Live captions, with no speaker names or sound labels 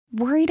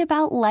Worried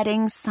about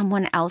letting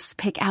someone else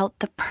pick out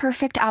the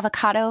perfect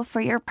avocado for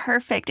your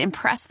perfect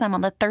impress them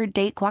on the third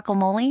date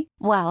guacamole?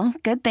 Well,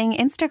 good thing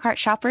Instacart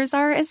shoppers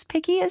are as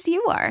picky as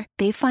you are.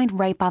 They find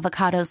ripe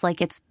avocados like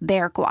it's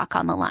their guac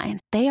on the line.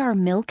 They are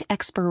milk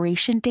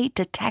expiration date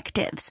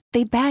detectives.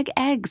 They bag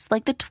eggs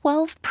like the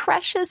 12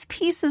 precious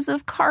pieces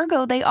of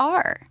cargo they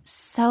are.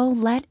 So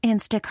let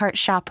Instacart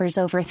shoppers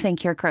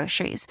overthink your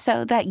groceries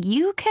so that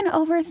you can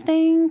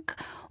overthink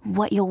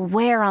what you'll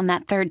wear on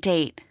that third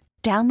date.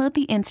 Download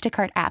the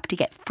Instacart app to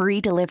get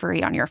free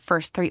delivery on your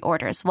first 3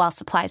 orders while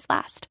supplies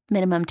last.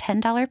 Minimum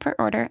 $10 per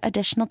order.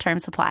 Additional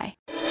terms apply.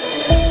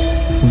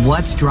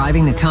 What's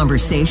driving the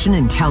conversation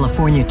in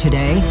California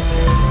today?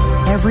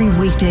 Every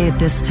weekday at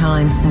this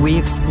time, we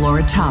explore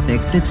a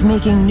topic that's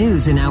making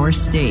news in our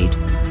state.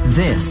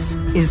 This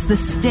is the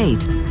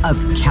State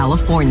of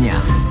California.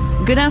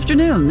 Good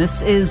afternoon.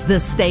 This is the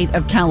State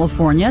of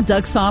California.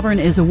 Doug Sovereign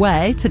is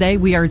away. Today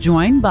we are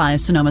joined by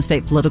Sonoma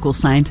State political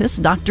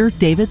scientist, Dr.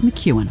 David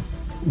McCuan.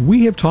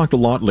 We have talked a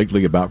lot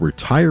lately about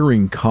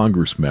retiring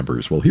Congress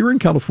members. Well, here in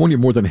California,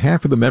 more than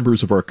half of the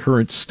members of our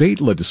current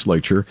state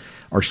legislature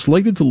are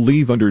slated to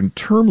leave under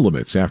term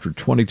limits after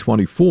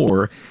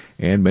 2024,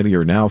 and many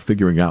are now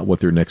figuring out what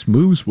their next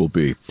moves will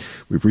be.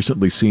 We've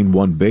recently seen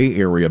one Bay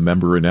Area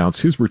member announce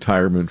his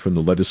retirement from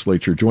the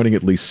legislature, joining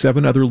at least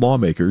 7 other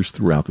lawmakers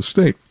throughout the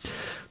state.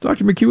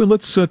 Dr. McCuan,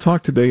 let's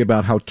talk today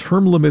about how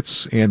term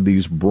limits and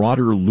these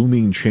broader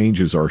looming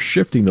changes are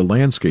shifting the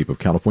landscape of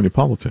California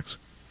politics.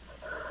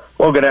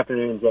 Well, good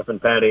afternoon, Jeff and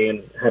Patti,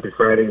 and happy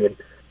Friday. And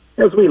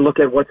as we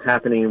look at what's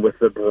happening with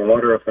the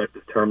broader effect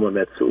of term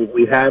limits,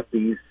 we have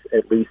these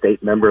at least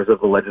 8 members of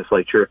the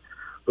legislature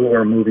who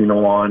are moving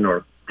on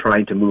or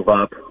trying to move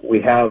up. We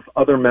have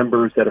other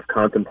members that have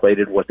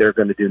contemplated what they're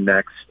going to do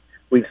next.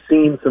 We've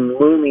seen some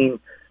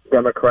looming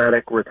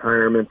Democratic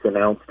retirements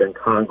announced in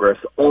Congress.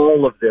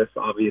 All of this,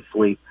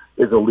 obviously,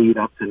 is a lead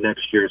up to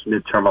next year's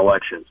midterm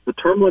elections. The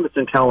term limits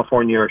in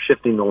California are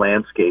shifting the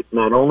landscape,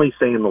 not only,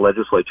 say, in the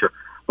legislature,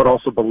 but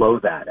also below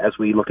that, as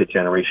we look at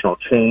generational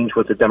change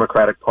with the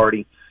Democratic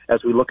Party,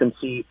 as we look and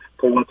see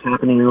for what's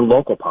happening in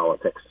local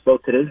politics. So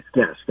today's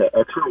guest,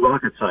 a true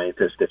rocket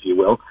scientist, if you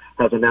will,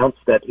 has announced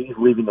that he's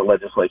leaving the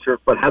legislature,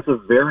 but has a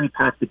very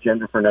packed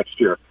agenda for next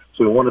year.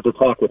 So we wanted to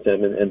talk with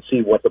him and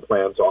see what the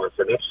plans are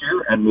for next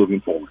year and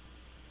moving forward.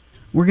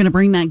 We're going to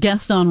bring that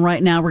guest on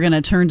right now. We're going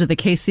to turn to the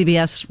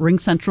KCBS Ring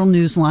Central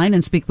Newsline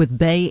and speak with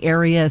Bay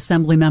Area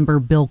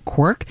Assemblymember Bill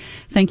Quirk.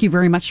 Thank you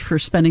very much for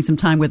spending some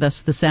time with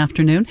us this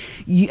afternoon.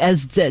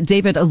 As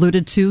David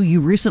alluded to,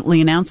 you recently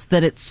announced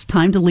that it's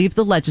time to leave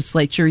the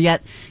legislature,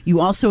 yet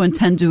you also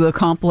intend to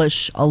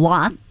accomplish a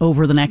lot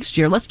over the next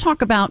year. Let's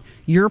talk about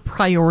your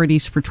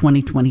priorities for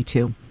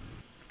 2022.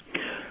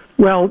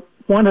 Well,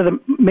 one of the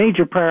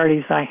major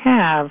priorities I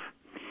have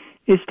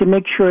is to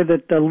make sure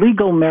that the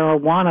legal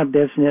marijuana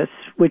business,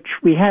 which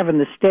we have in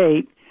the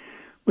state,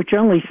 which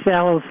only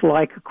sells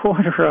like a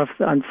quarter of,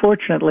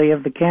 unfortunately,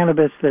 of the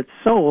cannabis that's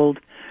sold,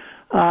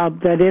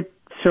 that it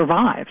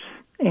survives.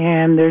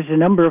 And there's a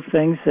number of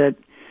things that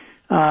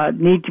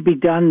need to be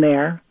done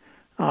there.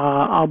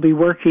 I'll be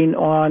working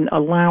on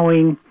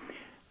allowing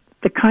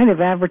the kind of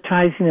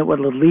advertising that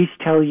will at least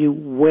tell you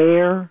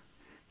where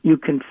you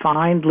can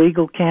find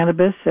legal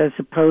cannabis, as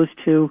opposed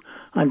to,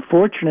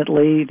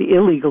 unfortunately, the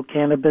illegal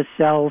cannabis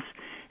sells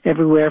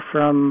everywhere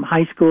from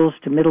high schools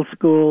to middle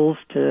schools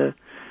to,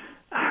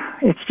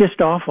 it's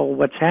just awful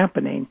what's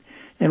happening.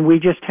 And we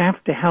just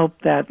have to help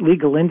that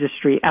legal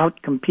industry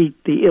outcompete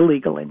the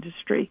illegal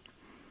industry.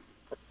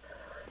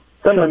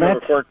 Senator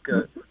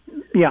Quirk,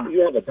 yeah.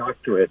 You have a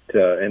doctorate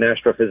in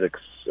astrophysics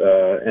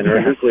and are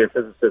a nuclear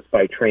physicist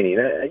by training.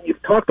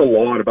 You've talked a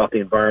lot about the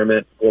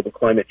environment, global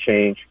climate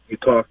change. You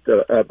talked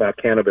about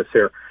cannabis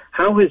here.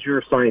 How has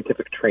your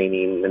scientific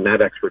training and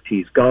that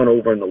expertise gone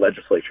over in the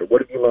legislature?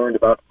 What have you learned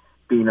about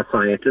being a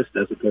scientist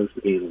as opposed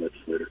to being a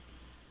legislator?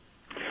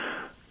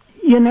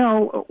 You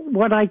know,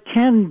 what I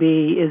can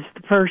be is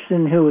the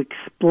person who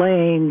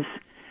explains,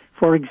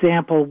 for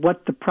example,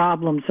 what the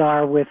problems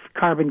are with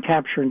carbon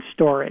capture and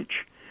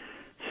storage.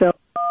 So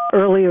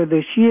earlier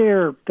this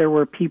year, there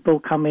were people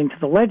coming to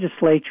the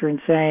legislature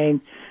and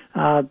saying,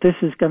 this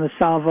is going to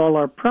solve all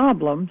our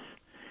problems.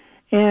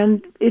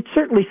 And it's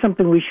certainly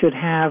something we should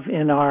have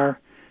in our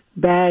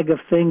bag of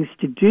things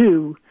to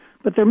do,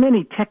 but there are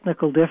many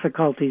technical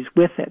difficulties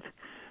with it.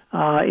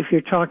 If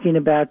you're talking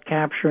about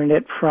capturing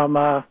it from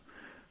a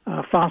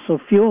fossil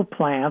fuel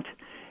plant,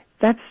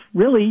 that's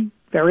really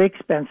very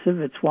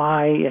expensive. It's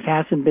why it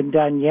hasn't been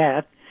done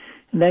yet.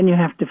 And then you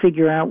have to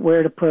figure out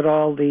where to put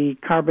all the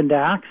carbon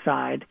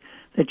dioxide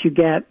that you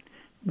get,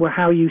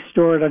 how you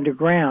store it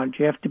underground.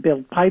 You have to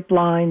build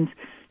pipelines.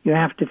 You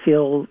have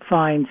to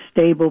find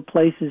stable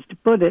places to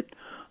put it.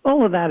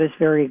 All of that is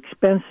very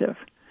expensive.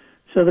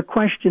 So the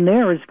question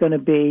there is going to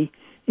be,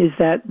 is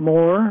that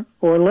more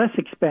or less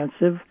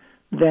expensive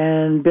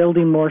than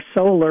building more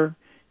solar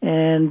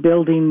and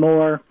building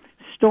more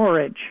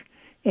storage?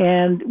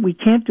 And we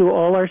can't do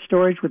all our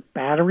storage with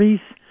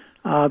batteries.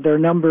 There are a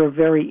number of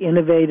very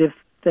innovative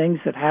things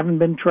that haven't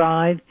been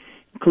tried,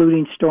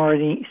 including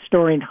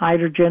storing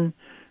hydrogen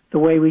the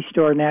way we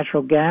store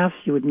natural gas.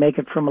 You would make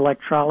it from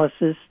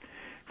electrolysis,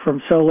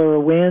 from solar or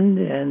wind,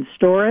 and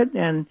store it.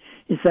 And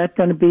is that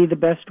going to be the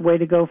best way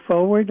to go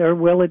forward, or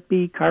will it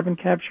be carbon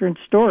capture and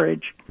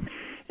storage?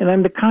 And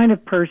I'm the kind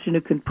of person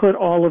who can put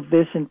all of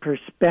this in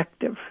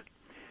perspective.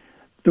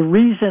 The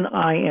reason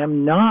I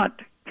am not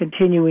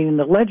continuing in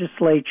the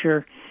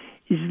legislature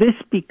is this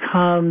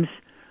becomes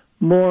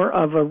more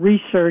of a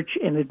research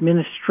and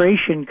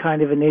administration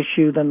kind of an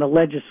issue than the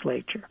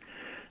legislature.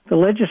 The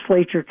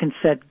legislature can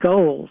set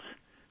goals,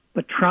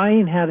 but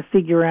trying how to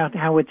figure out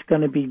how it's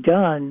going to be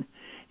done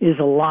is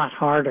a lot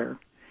harder.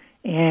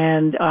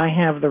 And I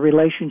have the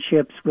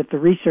relationships with the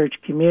research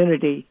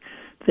community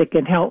that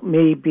can help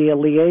me be a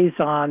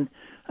liaison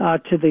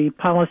to the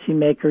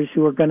policymakers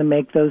who are going to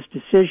make those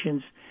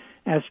decisions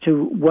as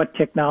to what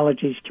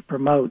technologies to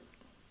promote.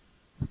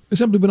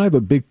 Assemblyman, I have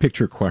a big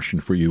picture question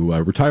for you.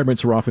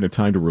 Retirements are often a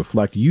time to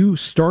reflect. You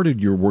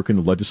started your work in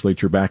the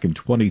legislature back in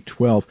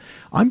 2012.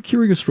 I'm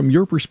curious, from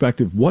your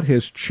perspective, what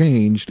has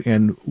changed,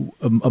 and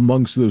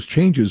amongst those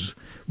changes,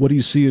 what do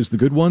you see as the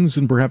good ones,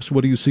 and perhaps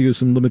what do you see as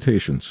some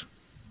limitations?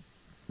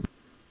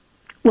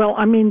 Well,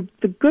 I mean,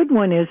 the good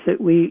one is that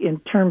in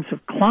terms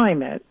of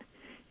climate,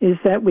 is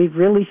that we've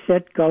really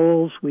set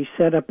goals. We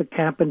set up a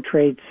cap and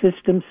trade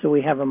system, so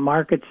we have a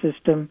market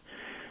system,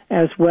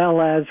 as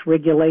well as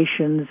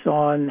regulations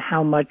on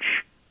how much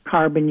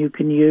carbon you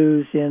can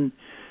use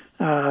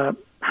how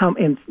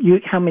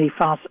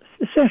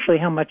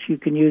much you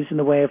can use in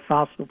the way of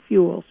fossil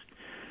fuels.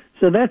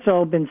 So that's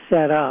all been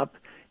set up,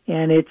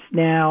 and it's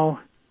now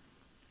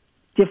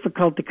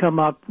difficult to come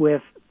up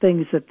with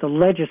things that the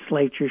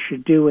legislature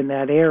should do in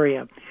that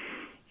area.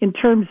 In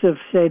terms of,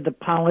 say, the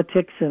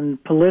politics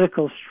and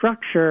political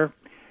structure,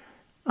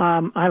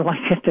 I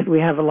like it that we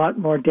have a lot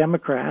more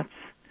Democrats,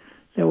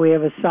 that we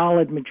have a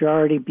solid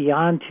majority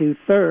beyond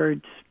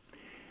 2/3,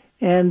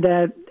 and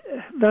that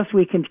thus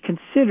we can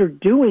consider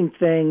doing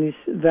things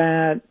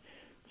that,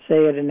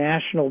 say, at a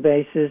national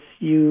basis,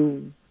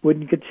 you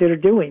wouldn't consider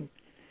doing.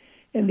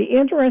 And the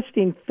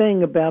interesting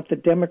thing about the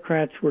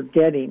Democrats we're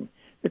getting,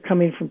 they're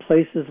coming from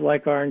places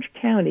like Orange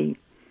County,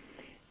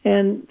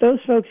 and those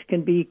folks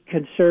can be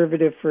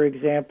conservative, for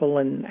example,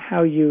 in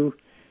how you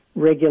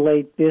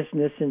regulate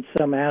business in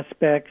some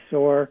aspects,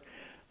 or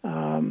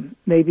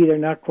maybe they're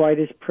not quite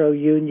as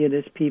pro-union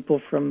as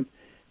people from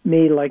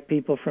like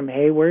people from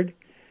Hayward,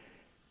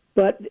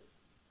 but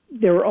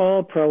they're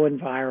all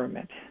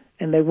pro-environment,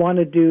 and they want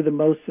to do the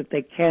most that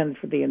they can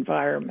for the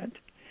environment.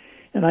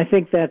 And I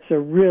think that's a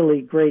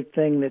really great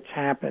thing that's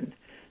happened,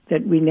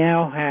 that we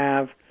now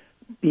have,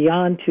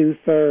 beyond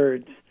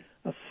 2/3,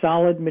 a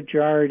solid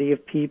majority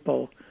of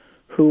people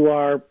who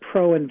are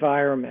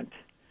pro-environment,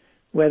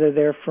 whether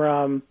they're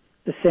from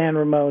the San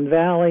Ramon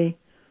Valley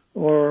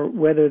or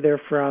whether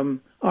they're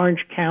from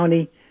Orange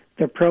County,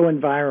 they're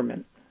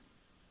pro-environment.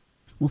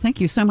 Well,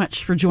 thank you so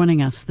much for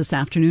joining us this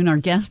afternoon. Our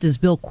guest is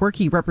Bill Quirk.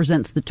 He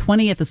represents the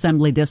 20th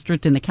Assembly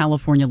District in the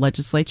California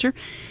Legislature.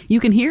 You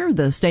can hear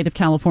the state of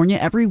California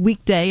every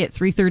weekday at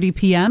 3:30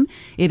 p.m.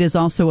 It is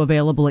also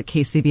available at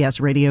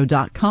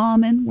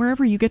kcbsradio.com and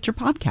wherever you get your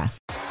podcasts.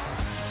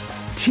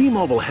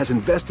 T-Mobile has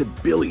invested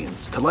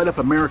billions to light up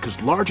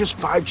America's largest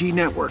 5G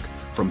network,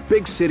 from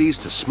big cities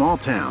to small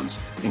towns,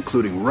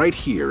 including right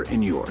here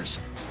in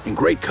yours. And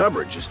great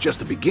coverage is just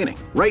the beginning.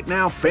 Right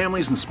now,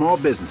 families and small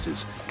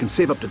businesses can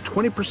save up to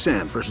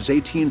 20% versus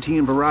AT&T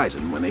and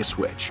Verizon when they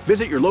switch.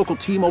 Visit your local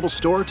T-Mobile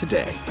store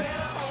today.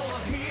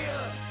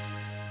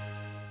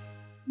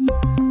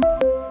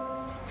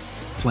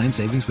 Plan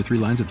savings with 3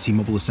 lines of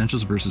T-Mobile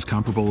Essentials versus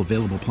comparable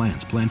available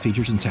plans. Plan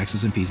features and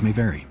taxes and fees may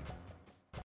vary.